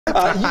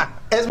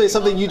Esme,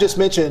 something you just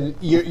mentioned,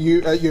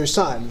 your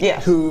son,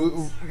 Yes.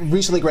 who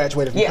recently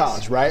graduated from Yes.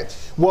 college, right?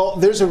 Well,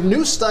 there's a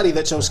new study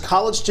that shows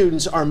college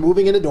students are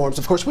moving into dorms.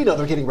 Of course, we know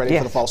they're getting ready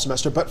for the fall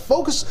semester, but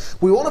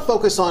we want to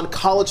focus on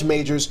college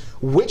majors,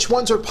 which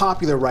ones are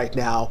popular right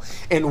now,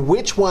 and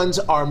which ones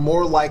are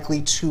more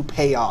likely to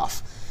pay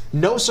off.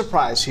 No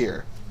surprise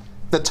here.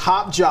 The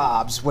top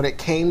jobs when it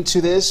came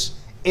to this,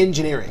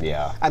 engineering.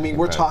 Yeah. I mean,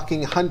 we're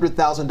talking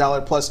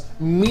 $100,000 plus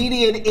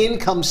median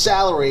income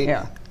salary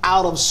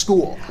out of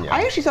school. Yeah.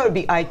 I actually thought it would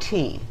be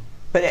IT,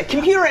 but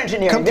computer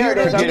engineering. There it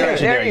is. Computer Okay,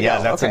 engineering, there you yeah,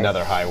 go. that's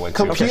another high one.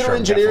 Computer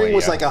engineering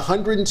was like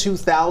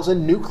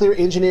 102,000. Nuclear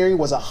engineering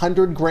was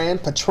 100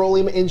 grand.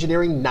 Petroleum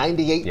engineering,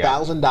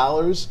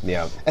 $98,000.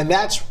 Yeah. And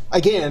that's,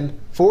 again,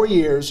 4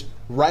 years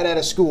right out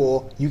of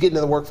school. You get into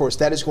the workforce.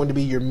 That is going to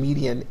be your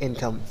median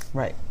income.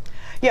 Right.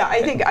 Yeah,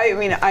 I think,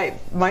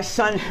 my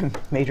son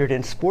majored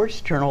in sports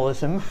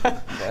journalism,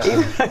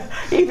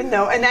 even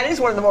though, and that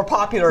is one of the more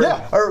popular,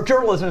 or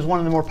journalism is one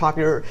of the more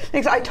popular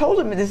things. I told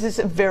him this is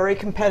a very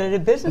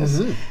competitive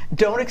business.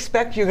 Don't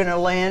expect you're going to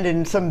land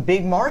in some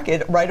big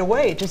market right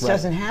away. It just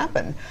doesn't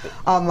happen.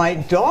 My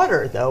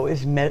daughter, though,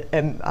 is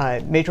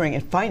majoring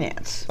in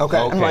finance. Okay.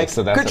 I'm like,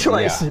 so that's good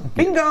choice.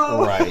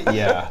 Bingo. Right,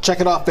 yeah.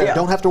 Check it off there.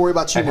 Don't have to worry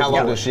about you. And how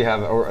long does she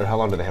have, or how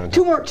long do they have?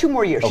 Two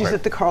more years. She's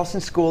at the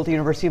Carlson School at the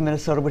University of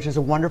Minnesota, which is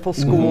a wonderful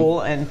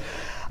school, and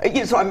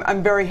so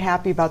I'm very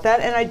happy about that.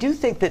 And I do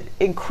think that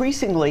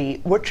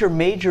increasingly what your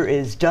major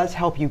is does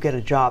help you get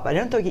a job. I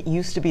don't think it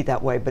used to be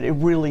that way, but it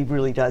really,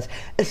 really does,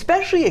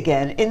 especially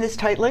again in this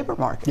tight labor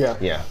market.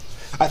 Yeah.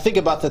 I think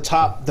about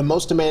the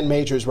most demand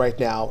majors right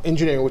now: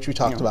 engineering, which we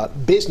talked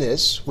about,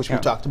 business, which we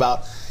talked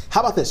about.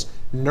 How about this?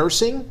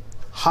 Nursing,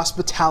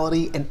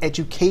 hospitality, and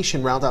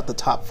education round out the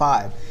top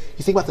 5.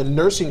 You think about the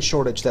nursing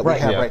shortage that we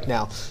have right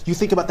now. You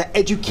think about the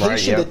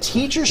education, the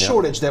teacher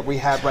shortage that we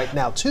have right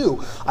now,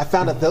 too. I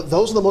found that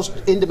those are the most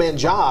in-demand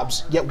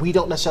jobs, yet we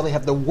don't necessarily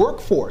have the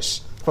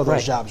workforce for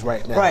those jobs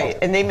right now. Right,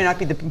 and they may not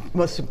be the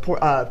most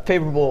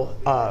favorable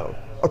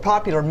or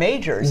popular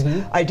majors.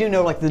 I do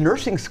know, like, the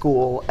nursing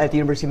school at the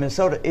University of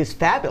Minnesota is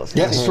fabulous.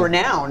 It's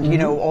renowned, you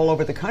know, all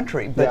over the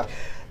country. But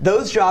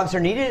those jobs are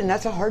needed, and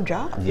that's a hard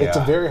job. Yeah. It's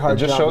a very hard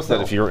job. It just shows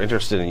that if you're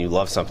interested and you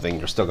love something,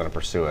 you're still going to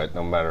pursue it,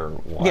 no matter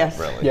what,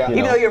 really. Yeah.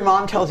 Even though your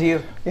mom tells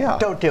you,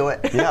 don't do it.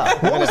 Yeah.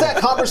 What was that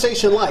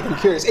conversation like? I'm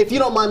curious. If you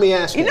don't mind me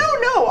asking.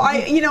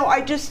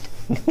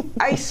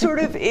 I sort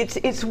of,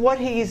 it's what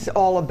he's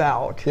all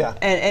about. Yeah.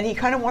 And he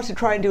kind of wants to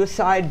try and do a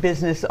side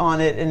business on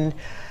it, and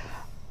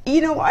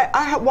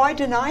why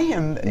deny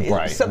him?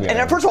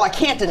 And first of all, I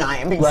can't deny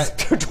him because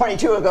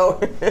 22 ago,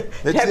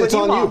 it's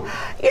on you.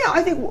 Yeah,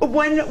 I think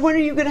when are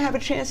you going to have a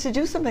chance to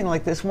do something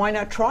like this? Why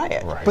not try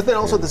it? Right. But then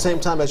also at the same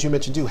time, as you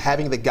mentioned too,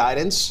 having the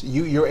guidance,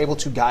 you're able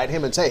to guide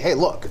him and say, hey,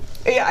 look,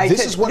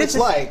 this is what it's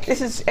like.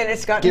 And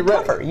it's gotten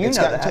tougher. You know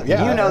that.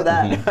 You know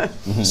that.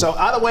 So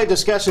either way,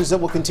 discussions that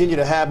we'll continue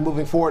to have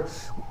moving forward.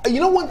 You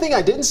know, one thing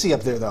I didn't see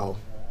up there though,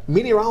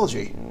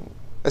 meteorology.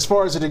 As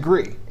far as a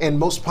degree, and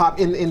most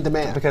in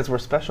demand. Because we're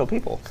special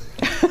people.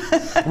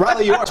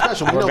 Riley, you are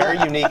special. We're very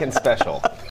unique and special.